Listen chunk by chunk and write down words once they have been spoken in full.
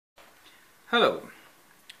Hello.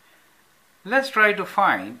 Let's try to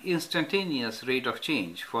find instantaneous rate of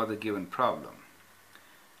change for the given problem.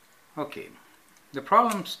 Okay, the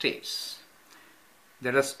problem states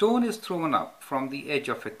that a stone is thrown up from the edge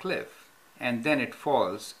of a cliff and then it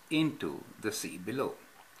falls into the sea below.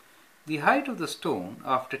 The height of the stone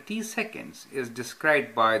after t seconds is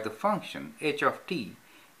described by the function h of t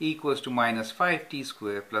equals to minus 5t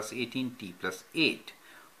squared plus 18t plus 8,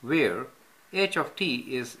 where h of t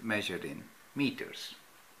is measured in meters.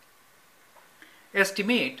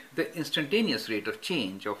 Estimate the instantaneous rate of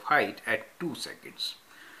change of height at 2 seconds.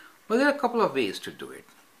 Well, there are a couple of ways to do it.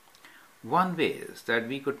 One way is that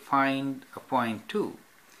we could find a point 2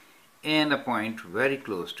 and a point very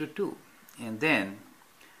close to 2, and then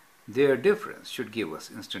their difference should give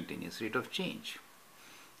us instantaneous rate of change.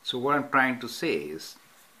 So what I'm trying to say is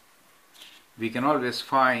we can always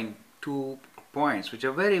find two points which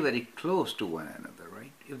are very, very close to one another,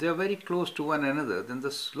 right? If they are very close to one another, then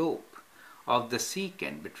the slope of the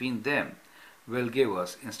secant between them will give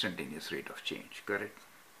us instantaneous rate of change, correct?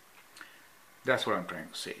 That's what I'm trying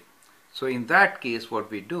to say. So in that case, what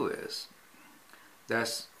we do is,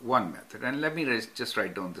 that's one method. And let me just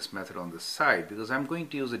write down this method on the side because I'm going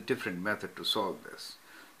to use a different method to solve this.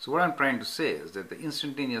 So what I'm trying to say is that the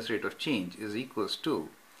instantaneous rate of change is equals to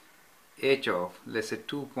h of, let's say,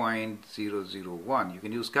 2.001, you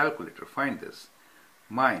can use calculator, find this,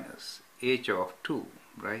 minus h of 2,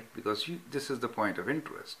 right, because this is the point of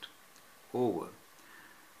interest, over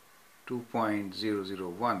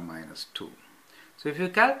 2.001 minus 2. So if you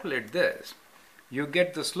calculate this, you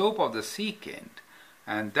get the slope of the secant,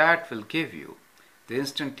 and that will give you the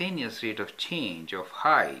instantaneous rate of change of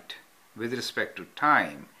height with respect to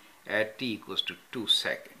time at t equals to 2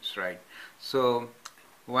 seconds, right? So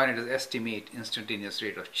when it is estimate instantaneous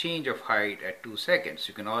rate of change of height at 2 seconds,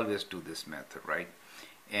 you can always do this method, right,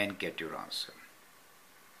 and get your answer.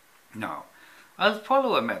 Now, I'll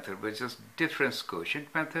follow a method which is difference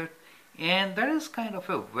quotient method, and that is kind of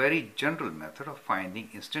a very general method of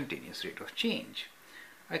finding instantaneous rate of change.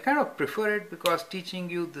 I kind of prefer it because teaching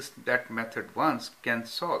you that method once can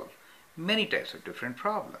solve many types of different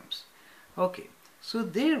problems. Okay, so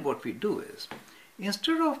there what we do is,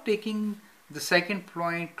 instead of taking the second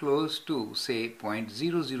point close to, say,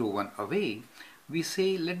 0.001 away, we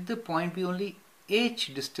say let the point be only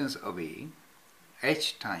h distance away,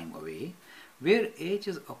 h time away, where h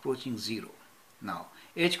is approaching 0. Now,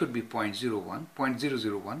 h could be 0.01,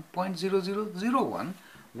 0.001, 0.0001,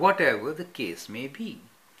 whatever the case may be.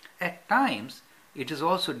 At times, it is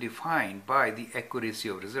also defined by the accuracy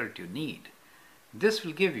of result you need. This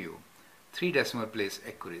will give you 3 decimal place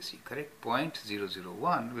accuracy, correct?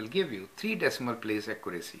 0.001 will give you 3 decimal place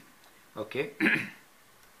accuracy. Okay.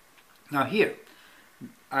 Now here,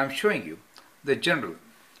 I'm showing you the general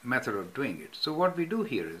method of doing it. So what we do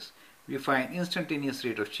here is, we find instantaneous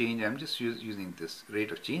rate of change. I'm just using this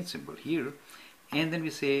rate of change symbol here. And then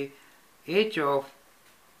we say h of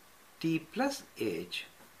t plus h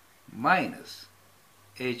minus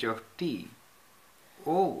h of t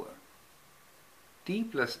over t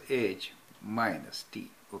plus h minus t.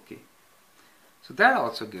 Okay, so that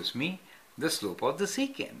also gives me the slope of the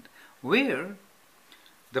secant, where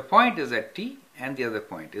the point is at t and the other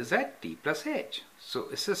point is at t plus h. So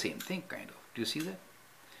it's the same thing, kind of. Do you see that?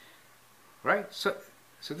 Right? So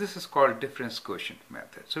this is called difference quotient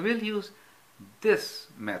method. So we'll use this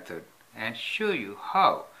method and show you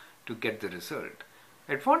how to get the result.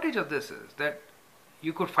 Advantage of this is that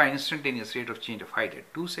you could find instantaneous rate of change of height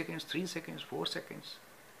at 2 seconds, 3 seconds, 4 seconds.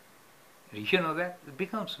 You know that? It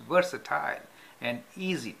becomes versatile and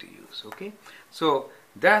easy to use, okay? So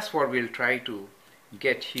that's what we'll try to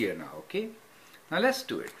get here now, okay? Now let's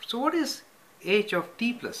do it. So what is h of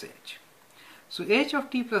t plus h? So h of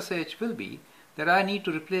t plus h will be that I need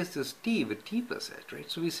to replace this t with t plus h, right?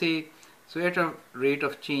 So we say, so h of rate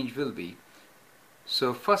of change will be,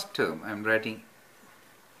 so first term I'm writing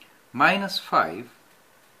minus 5,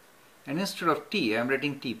 and instead of t I'm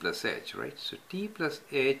writing t plus h, right? So t plus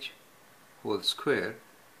h whole square,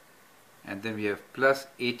 and then we have plus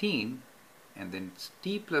 18, and then it's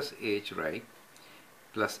t plus h, right,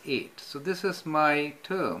 plus 8. So this is my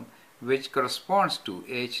term which corresponds to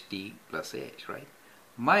ht plus h, right,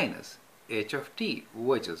 minus h of t,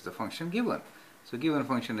 which is the function given. So given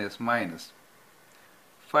function is minus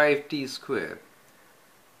 5t squared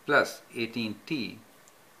plus 18t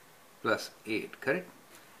plus 8, correct?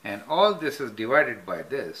 And all this is divided by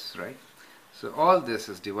this, right? So all this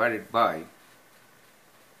is divided by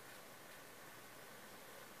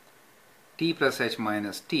t plus h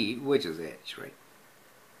minus t, which is h, right?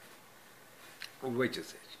 Which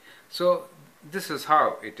is h. So this is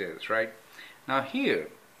how it is, right? Now here,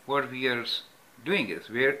 what we are doing is,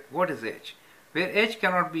 what is h? Where h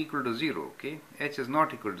cannot be equal to 0, okay? H is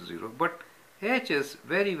not equal to 0, but h is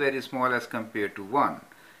very, very small as compared to 1.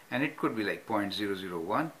 And it could be like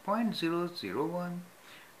 0.001, 0.001,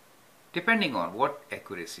 depending on what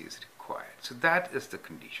accuracy is required. So that is the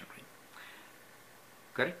condition, right?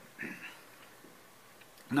 Correct?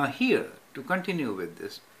 Now here, to continue with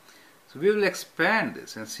this, so we will expand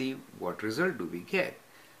this and see what result do we get.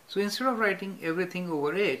 So instead of writing everything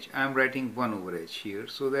over h, I am writing 1 over h here,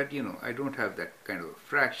 so that, I don't have that kind of a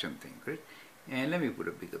fraction thing, right? And let me put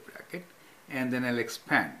a bigger bracket, and then I'll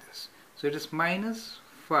expand this. So it is minus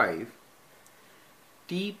 5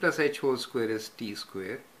 t plus h whole square is t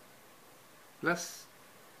square plus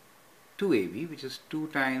 2ab, which is 2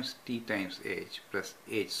 times t times h plus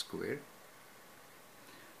h square.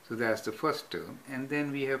 So that's the first term, and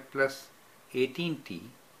then we have plus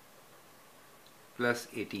 18t plus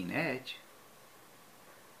 18h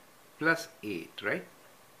plus 8, right?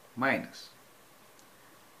 Minus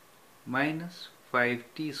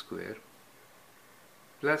 5t square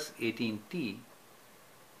plus 18t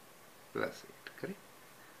plus 8, correct?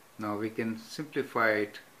 Now we can simplify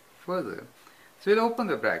it further. So we'll open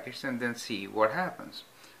the brackets and then see what happens.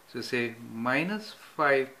 So say minus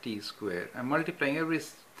 5t square, I'm multiplying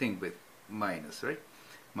everything with minus, right?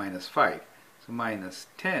 Minus 5, so minus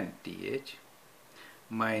 10th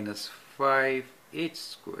minus 5h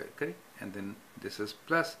square, correct? And then this is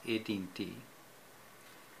plus 18t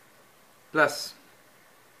plus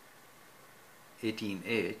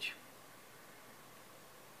 18h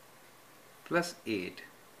plus 8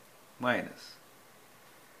 minus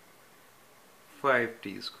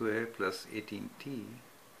 5t square plus 18t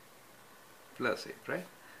plus 8, right?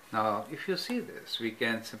 Now if you see this, we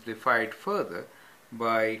can simplify it further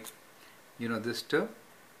by, this term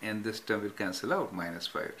and this term will cancel out, minus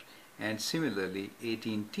 5, and similarly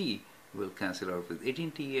 18t will cancel out with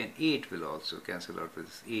 18t, and 8 will also cancel out with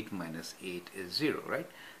this. 8 minus 8 is 0, right?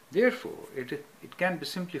 Therefore it can be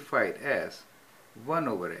simplified as 1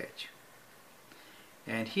 over h,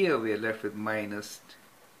 and here we are left with minus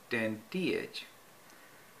 10th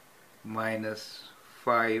minus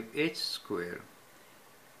 5h square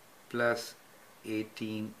plus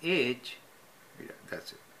 18h, yeah,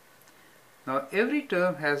 that's it. Now every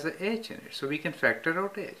term has a h in it, so we can factor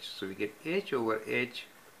out h. So we get h over h,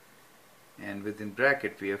 and within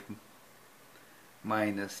bracket we have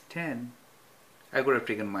minus 10. I could have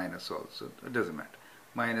taken minus also, it doesn't matter.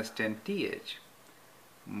 Minus 10th,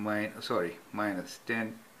 minus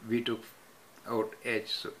 10, we took out h,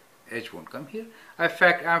 so h won't come here. I'm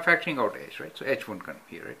factoring out h, right? So h won't come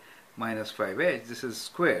here, right? Minus 5h, this is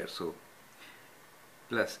square, so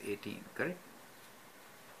plus 18, correct?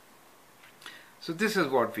 So this is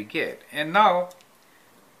what we get, and now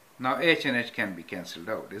h and h can be cancelled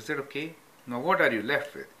out. Is that okay? Now what are you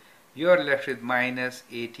left with? You are left with minus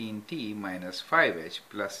 18t minus 5h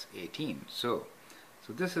plus 18. So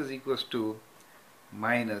this is equals to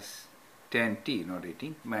minus 10t, not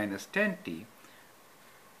 18, minus 10t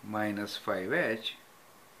minus 5h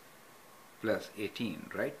plus 18,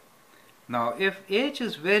 right? Now if h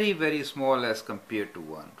is very, very small as compared to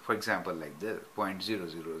 1, for example like this,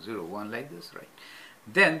 0.0001 like this, right?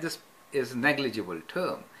 Then this is a negligible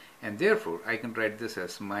term, and therefore I can write this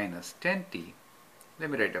as minus 10t. Let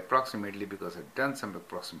me write approximately because I've done some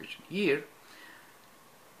approximation here,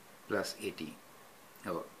 plus 18,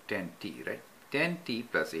 or 10t, right? 10t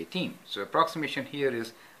plus 18. So approximation here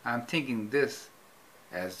is, I'm thinking this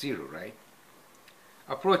as 0, right?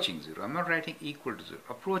 Approaching 0. I'm not writing equal to 0.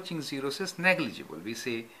 Approaching 0 says negligible. We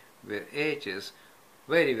say where h is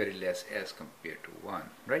very, very less as compared to 1,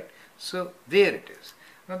 right? So there it is.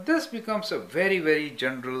 Now this becomes a very, very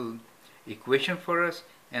general equation for us,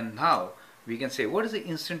 and now we can say what is the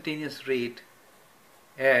instantaneous rate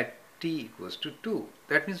at t equals to 2.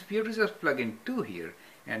 That means we have to just plug in 2 here,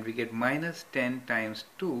 and we get minus 10 times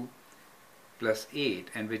 2 plus 8,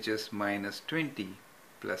 and which is minus 20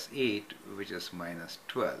 plus 8, which is minus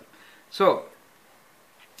 12. So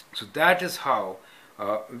that is how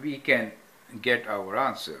we can get our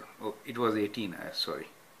answer. Oh, it was 18, sorry.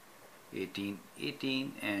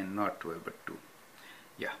 18 and not 12 but 2.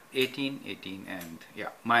 Yeah, 18 and yeah,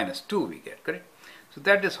 minus 2 we get, correct? So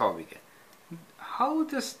that is how we get. How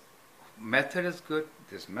this method is good?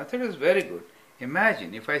 This method is very good.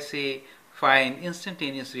 Imagine if I say find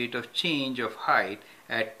instantaneous rate of change of height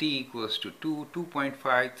at t equals to 2,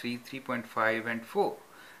 2.5, 3, 3.5 and 4.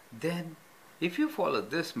 Then if you follow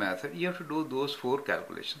this method, you have to do those 4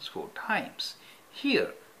 calculations 4 times.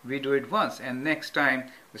 Here we do it once, and next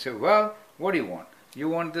time we say, well, what do you want? You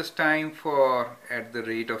want this time for at the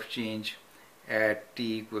rate of change at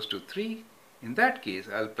t equals to 3. In that case,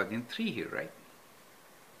 I'll plug in 3 here, right?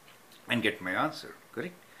 And get my answer,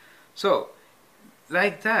 correct? So,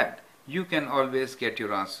 like that, you can always get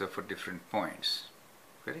your answer for different points,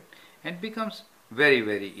 correct? And it becomes very,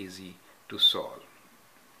 very easy to solve.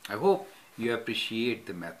 I hope you appreciate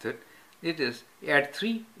the method. It is at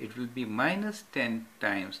 3, it will be minus 10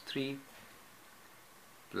 times 3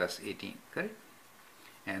 plus 18, correct?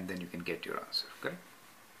 And then you can get your answer, correct?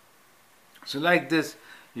 So like this,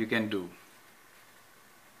 you can do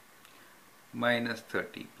minus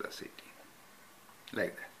 30 plus 18,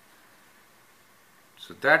 like that.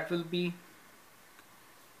 So that will be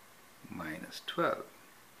minus 12.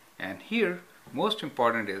 And here, most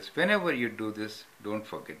important is, whenever you do this, don't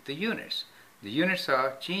forget the units. The units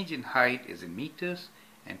are change in height is in meters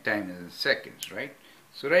and time is in seconds, right?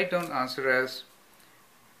 So write down answer as,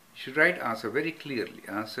 you should write answer very clearly.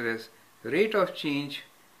 Answer is rate of change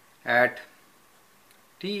at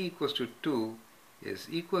t equals to 2 is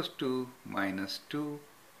equals to minus 2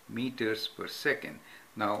 meters per second.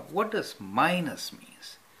 Now, what does minus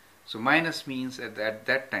means? So minus means at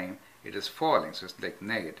that time it is falling, so it's like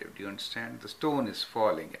negative. Do you understand? The stone is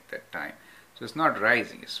falling at that time. So it's not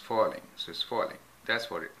rising, it's falling. So it's falling.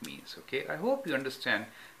 That's what it means, okay? I hope you understand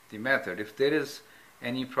the method. If there is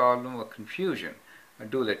any problem or confusion,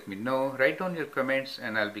 do let me know. Write down your comments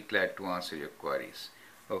and I'll be glad to answer your queries.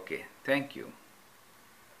 Okay, thank you.